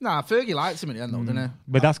can't. Nah, Fergie likes him in the end, though, didn't he?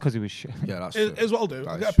 But that's because he was shit. Yeah, that's true. Here's what I'll do.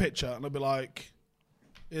 I'll get a picture and I'll be like,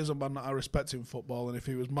 here's a man that I respect in football, and if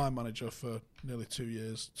he was my manager for nearly 2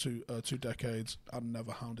 years, two decades, I'd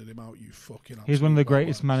never hounded him out, you fucking He's one of the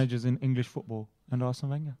greatest managers in English football, and Arsene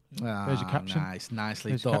Wenger. There's your caption.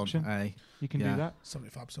 Nicely There's done. Hey. You can do that.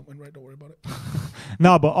 75% win rate, don't worry about it.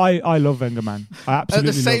 No, but I love Wenger, man. I absolutely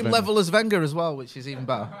at the same love level as Wenger as well, which is even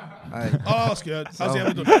better. Hey. Oh, that's good. Has he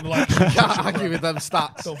ever done it? Can't argue with them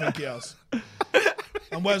stats. Don't think he has.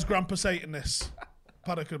 And where's Grandpa Satan in this?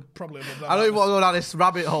 Paddock could probably have done that. I don't even want to go down this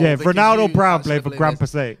rabbit hole. Yeah, Ronaldo Brown played for Grandpa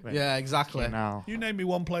Sate. Yeah, exactly. You name me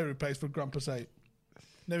one player who plays for Grandpa Sate.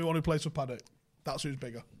 Name me one who plays for Paddock. That's who's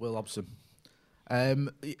bigger. Will Hobson.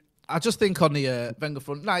 I just think on the Wenger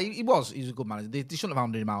front, he was a good manager. They shouldn't have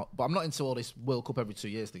hounded him out. But I'm not into all this World Cup every 2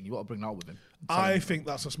 years thing. You want to bring that with him. I think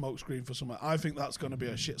that's a smokescreen for somewhere. I think that's going to be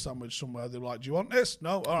a shit sandwich somewhere. They're like, do you want this?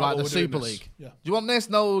 No. All right, like the Super League. Yeah. Do you want this?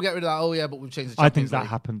 No, we'll get rid of that. Oh yeah, but we've changed the I Champions think that League.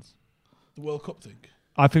 happens. The World Cup thing.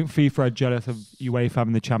 I think FIFA are jealous of UEFA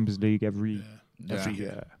having the Champions League every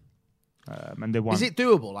year. And they want. Is it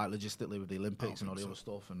doable, like logistically, with the Olympics and all the other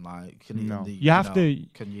stuff? And like, you have to.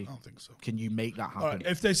 Can you? I don't think so. Can you make that happen? All right,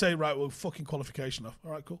 if they say right, well, fucking qualification off.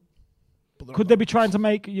 All right, cool. Could they be trying to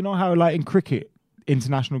make how like in cricket,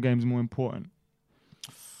 international games are more important?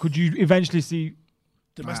 Could you eventually see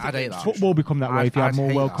domestic games football become that way if you had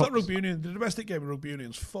more World Cups? It's like rugby union. The domestic game of rugby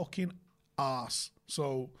union's fucking arse.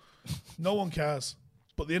 So no one cares.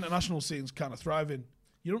 But the international scene's kind of thriving.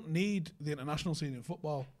 You don't need the international scene in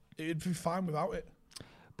football. It'd be fine without it.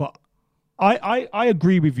 But I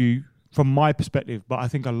agree with you from my perspective, but I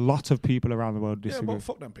think a lot of people around the world disagree. Yeah, well,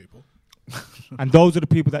 fuck them people. And those are the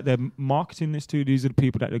people that they're marketing this to. These are the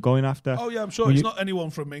people that they're going after. Oh, yeah, I'm sure it's not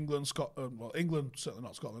anyone from England, Scotland. Well, England, certainly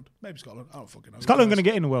not Scotland. Maybe Scotland. I don't fucking know. Scotland going to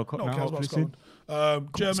get in the World Cup now. No one cares about Scotland.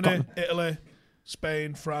 Germany, Italy,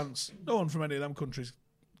 Spain, France. No one from any of them countries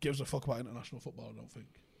gives a fuck about international football, I don't think.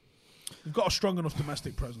 We've got a strong enough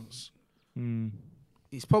domestic presence.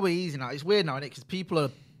 It's probably easy now. It's weird now, isn't it? Because people are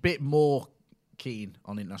a bit more keen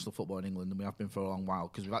on international football in England than we have been for a long while,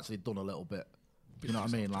 because we've actually done a little bit. You know what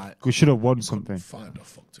I mean? Like, we should have won something. Find a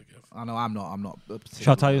fuck to give. I know I'm not.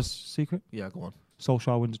 Shall I tell you a secret? Yeah, go on.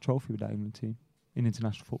 Solskjaer wins a trophy with that England team in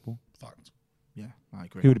international football. Fact. Yeah, I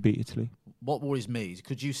agree. Who would have beat Italy? What worries me is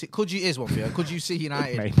here's one for you. Could you see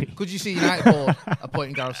United? Maybe. Could you see United board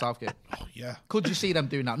appointing Gareth Southgate? Oh yeah. Could you see them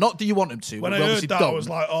doing that? Not do you want them to? When I heard that, I was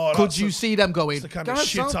like, oh. Could you see them going? The kind Gareth of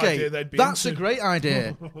shit Southgate. idea they'd be That's into. a great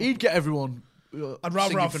idea. He'd get everyone. I'd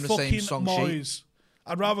rather have from the fucking same song Moyes. sheet.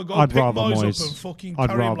 I'd rather pick Moyes up and fucking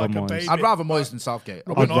carry him like a baby. I'd rather Moyes than Southgate.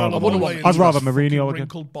 I'd rather Mourinho again.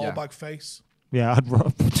 Wrinkled ball bag face. Yeah, I'd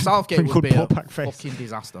rather Southgate would be a fucking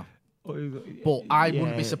disaster. But I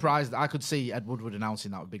wouldn't be surprised. I could see Ed Woodward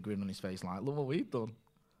announcing that with a big grin on his face, like, look what we've done.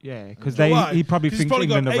 Yeah, because he probably thinks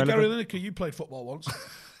England are relevant. Gary Lineker, you played football once.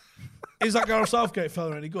 Is that Gareth Southgate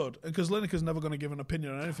fella any good? Because Lineker's never going to give an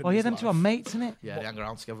opinion on anything. Oh, yeah, them two are mates, isn't it? Yeah, they hang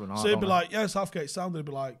around together. So he'd be like, yeah, Southgate sounded. He'd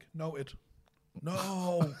be like, noted.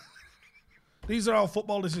 No. These are our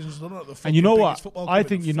football decisions done at the And you know what? I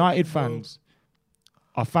think United fans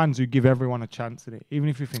are fans who give everyone a chance in it. Even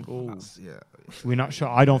if you think, we're not sure.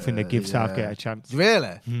 I don't think they give Southgate a chance.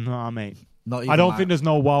 Really? No, mate. Not even I don't think there's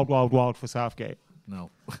no wild for Southgate.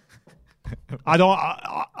 No.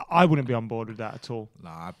 I wouldn't be on board with that at all. No,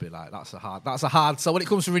 I'd be like, that's a hard. So when it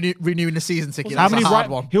comes to renewing the season ticket, that's a hard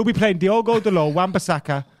one. He'll be playing Diogo Dalot,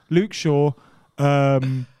 Wan-Bissaka, Luke Shaw.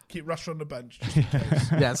 Keep Rashford on the bench.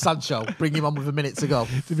 Yeah, Sancho. Bring him on with a minute to go.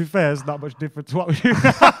 To be fair, it's not much different to what we do.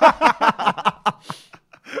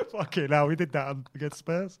 Fucking hell, we did that against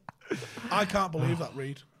Spurs. I can't believe that,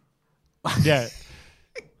 Reed. Yeah.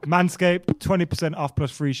 Manscaped, 20% off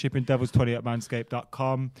plus free shipping, devils20 at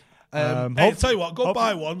manscaped.com. Hey, tell you what, go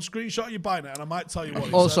buy one, screenshot you buying it, and I might tell you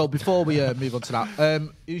what. Also, before we move on to that,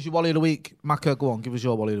 who's your Wally of the week? Macca, go on, give us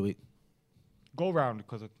your Wally of the week. Go round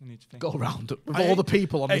because I need to think. Go round with all the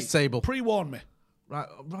people on this table. Pre-warn me. Right,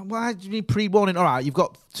 why do you need pre-warning? All right, you've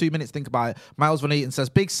got 2 minutes to think about it. Miles Van Eaton says,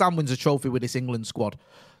 Big Sam wins a trophy with this England squad.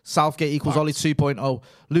 Southgate equals Ollie 2.0.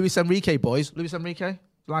 Luis Enrique, boys. Luis Enrique,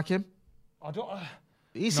 like him? I don't.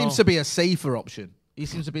 He seems to be a safer option. He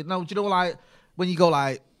seems to be... No, do you know, like, when you go,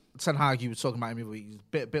 like, Ten Hag, you were talking about him,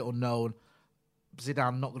 he's a bit unknown.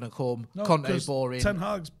 Zidane not going to come. No, Conte boring. Ten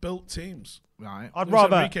Hag's built teams. Right. I'd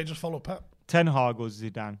rather Enrique just follow Pep. Ten Hag or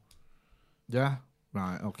Zidane. Yeah.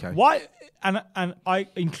 Right. Okay. Why? And I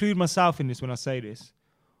include myself in this when I say this.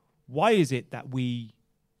 Why is it that we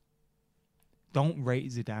don't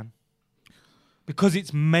rate Zidane? Because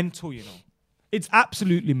it's mental, you know. It's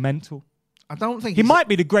absolutely mental. I don't think he might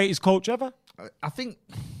be the greatest coach ever. I think,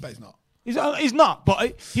 but he's not. He's not,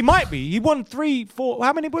 but he might be. He won 3, 4.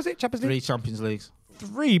 How many was it? Champions League? 3 Champions Leagues.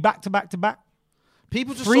 3 back to back to back.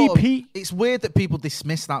 People just it's weird that people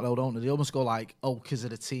dismiss that though, don't they? They almost go like, oh, because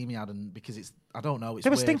of the team he had, and because it's, I don't know. It's they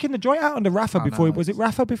were stinking the joint out under Rafa before. Was it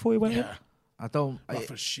Rafa before he went in? I don't.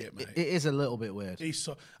 Rafa's shit, mate. It is a little bit weird.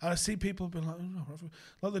 And I see people being like, oh, no, Rafa.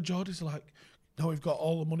 Like the Geordies are like, no, we've got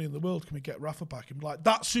all the money in the world. Can we get Rafa back? I'm like,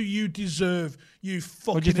 that's who you deserve, you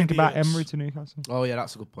fucking What do you think idiots. about Emery to Newcastle? Oh, yeah,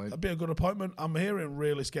 that's a good point. That'd be a good appointment. I'm hearing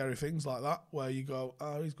really scary things like that where you go,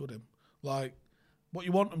 oh, he's good him. Like, what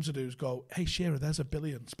you want them to do is go, hey, Shearer, there's $1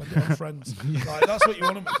 billion. Spend it on friends. Like, that's what you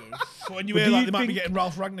want them to do. But when you hear like they might be getting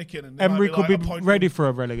Ralph Rangnick in, and Emery could be ready for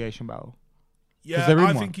a relegation battle. Yeah,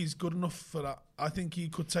 I think he's good enough for that. I think he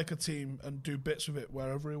could take a team and do bits with it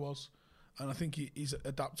wherever he was. And I think he's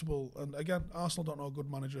adaptable. And again, Arsenal don't know a good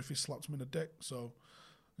manager if he slaps him in the dick. So,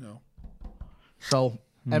 you know. So,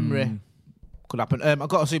 Emery could happen. I've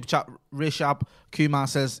got a super chat. Rishab Kumar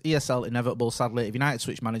says, ESL inevitable, sadly. If United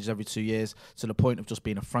switch managers every 2 years to the point of just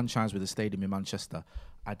being a franchise with a stadium in Manchester,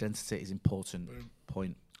 identity is important.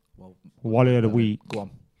 Point. Well, Wally of the week. Go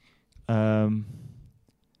on.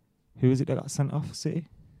 Who was it that got sent off? City?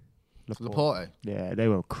 Laporte. Yeah, they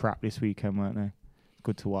were crap this weekend, weren't they?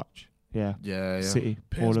 Good to watch. Yeah. City.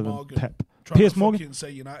 Piers all of Morgan. them. Pep. Piers Morgan.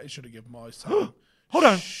 Say United should have given Moyes time. Hold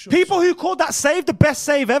on. People who called that save the best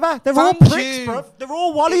save ever. They're all pricks, bro. They're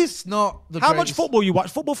all Wallies. It's not the How much football you watch?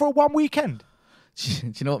 Football for one weekend? Do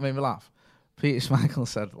you know what made me laugh? Peter Schmeichel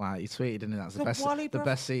said, like, he tweeted, didn't he? That's the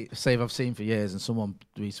best save I've seen for years. And someone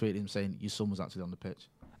retweeted him saying, your son was actually on the pitch.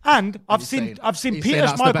 And I've seen Peter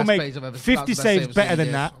Schmeichel make 50 saves better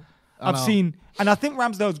than that. I've seen, and I think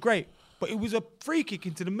Ramsdale's great, but it was a free kick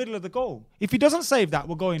into the middle of the goal. If he doesn't save that,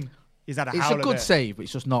 we're going, is that a howler? It's a good save, but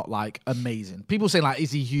it's just not like amazing. People say like,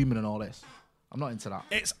 is he human and all this? I'm not into that.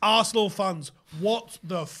 It's Arsenal fans. What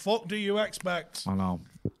the fuck do you expect? I know.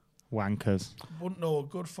 Wankers. Wouldn't know a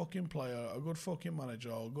good fucking player, a good fucking manager,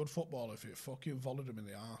 or a good footballer if it fucking volleyed him in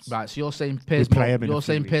the arse. Right, so you're saying Piers Morgan. You're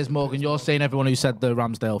saying Piers Morgan. You're saying everyone who said the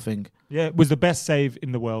Ramsdale thing. Yeah, it was the best save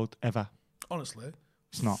in the world ever. Honestly.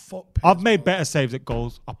 It's not. I've made better saves at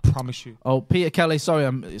goals, I promise you. Oh, Peter Kelly, sorry,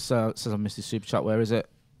 it says I missed his super chat. Where is it?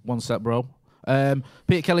 One sec, bro.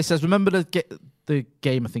 Peter Kelly says, remember the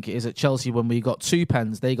game, I think it is, at Chelsea when we got 2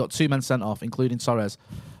 pens. They got 2 men sent off, including Torres.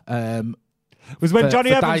 Was when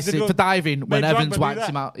Johnny Evans for diving when Evans whacked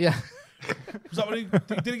him out. Yeah. Was that when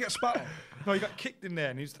did he get spat on? No, he got kicked in there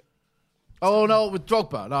and he's. Oh no, with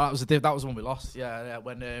Drogba. No, that was the one we lost. Yeah.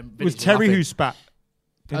 When it was Terry who spat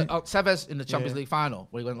Tevez in the Champions League final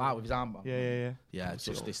where he went like with his armband. Yeah.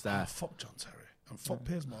 Justice there. Fuck John Terry and fuck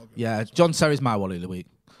Piers Morgan. Yeah, John Terry's my Wally of the week.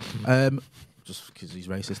 Just because he's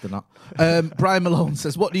racist and that. Brian Malone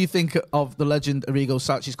says, what do you think of the legend Arrigo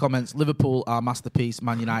Sacchi's comments? Liverpool are masterpiece,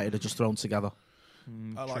 Man United are just thrown together.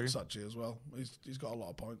 I like Sacchi as well. He's got a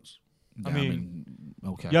lot of points. Yeah, I mean,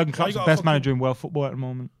 okay. Jurgen Klopp's the best manager in world football at the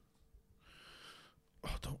moment.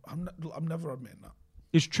 I'm never admitting that.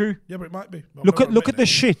 It's true. Yeah, but it might be. Look at the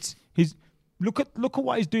shit. Look at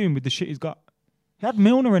what he's doing with the shit he's got. He had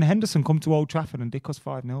Milner and Henderson come to Old Trafford and dick us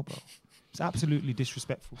 5-0, bro. It's absolutely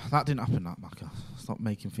disrespectful. That didn't happen, that, Macca. Stop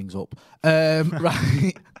making things up.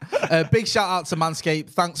 Right. Big shout out to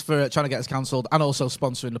Manscaped. Thanks for trying to get us cancelled and also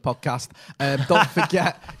sponsoring the podcast. Don't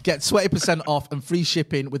forget, get 20% off and free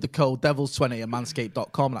shipping with the code Devils20 at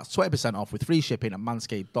manscaped.com. That's 20% off with free shipping at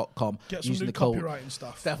manscaped.com. Get some using new the code copywriting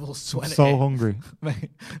stuff. Devils20. I'm so hungry.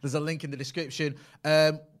 There's a link in the description.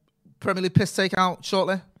 Premier League piss take out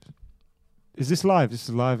shortly. Is this live? This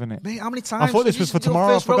is live, isn't it? Mate, how many times? I thought this was for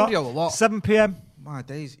tomorrow. I forgot. Rodeo or what? 7 p.m. My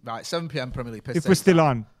days. Right, 7 p.m. Premier League piss If take we're still out.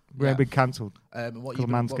 on, we're going to be cancelled. What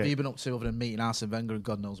have you been up to other than meeting Arsene Wenger and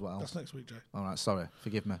God knows what else? That's next week, Jay. All right, sorry.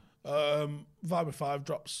 Forgive me. Vibe with 5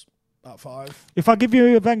 drops at 5. If I give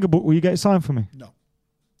you a Wenger book, will you get it signed for me? No.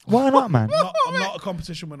 Why not, man? I'm not a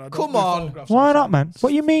competition winner. Come on. Why not, man? What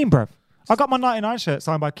do you mean, bruv? I got my 99 shirt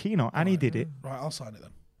signed by Keno, and he did it. Right, I'll sign it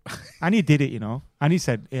then. And he did it, you know. And he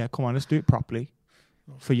said, yeah, come on, let's do it properly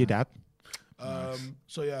for your dad.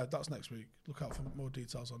 So, yeah, that's next week. Look out for more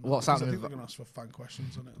details on that. What's I happening? think they're going to ask for fan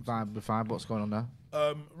questions on it. Vibe with 5. What's going on there?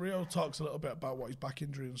 Rio talks a little bit about what his back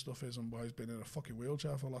injury and stuff is and why he's been in a fucking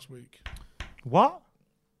wheelchair for last week. What?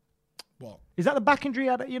 What? Is that the back injury he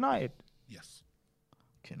had at United? Yes.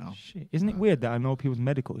 Okay, no. Shit. Isn't it weird that I know people's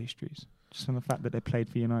medical histories just from the fact that they played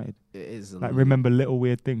for United? It is. Remember little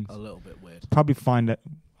weird things. A little bit weird. Probably find that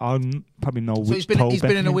I'll probably know So which he's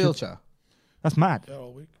been in a wheelchair? That's mad. Yeah,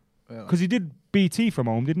 all week. Because he did BT from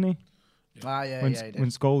home, didn't he? Yeah. When He did. when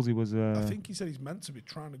Scholesy was... I think he said he's meant to be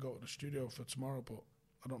trying to go to the studio for tomorrow, but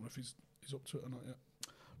I don't know if he's up to it or not yet.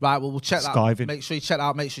 Right, well, we'll check that. Skiving. Make sure you check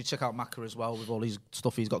out Macca as well with all his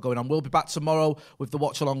stuff he's got going on. We'll be back tomorrow with the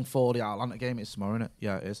watch-along for the Atlanta game. It's tomorrow, isn't it?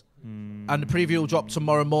 Yeah, it is. And the preview will drop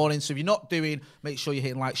tomorrow morning. So if you're not doing, make sure you're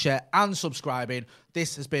hitting like, share and subscribing.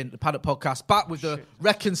 This has been the Paddock Podcast, back with the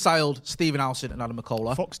reconciled Stephen Alson and Adam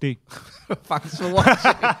McCullough. Fox D. Thanks for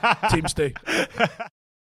watching. Team Steve.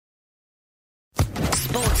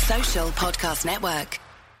 Sports Social Podcast Network.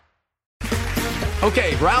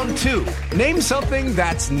 Okay, round 2. Name something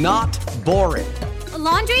that's not boring. A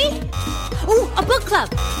laundry? Ooh, a book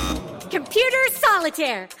club. Computer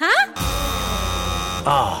solitaire,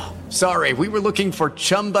 huh? Sorry, we were looking for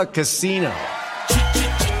Chumba Casino.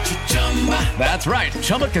 That's right.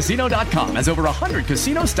 ChumbaCasino.com has over 100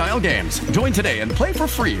 casino-style games. Join today and play for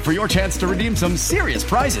free for your chance to redeem some serious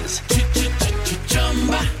prizes.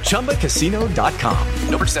 ChumbaCasino.com.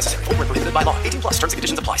 No purchase necessary. Void where prohibited by law. 18+. Terms and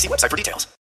conditions apply. See website for details.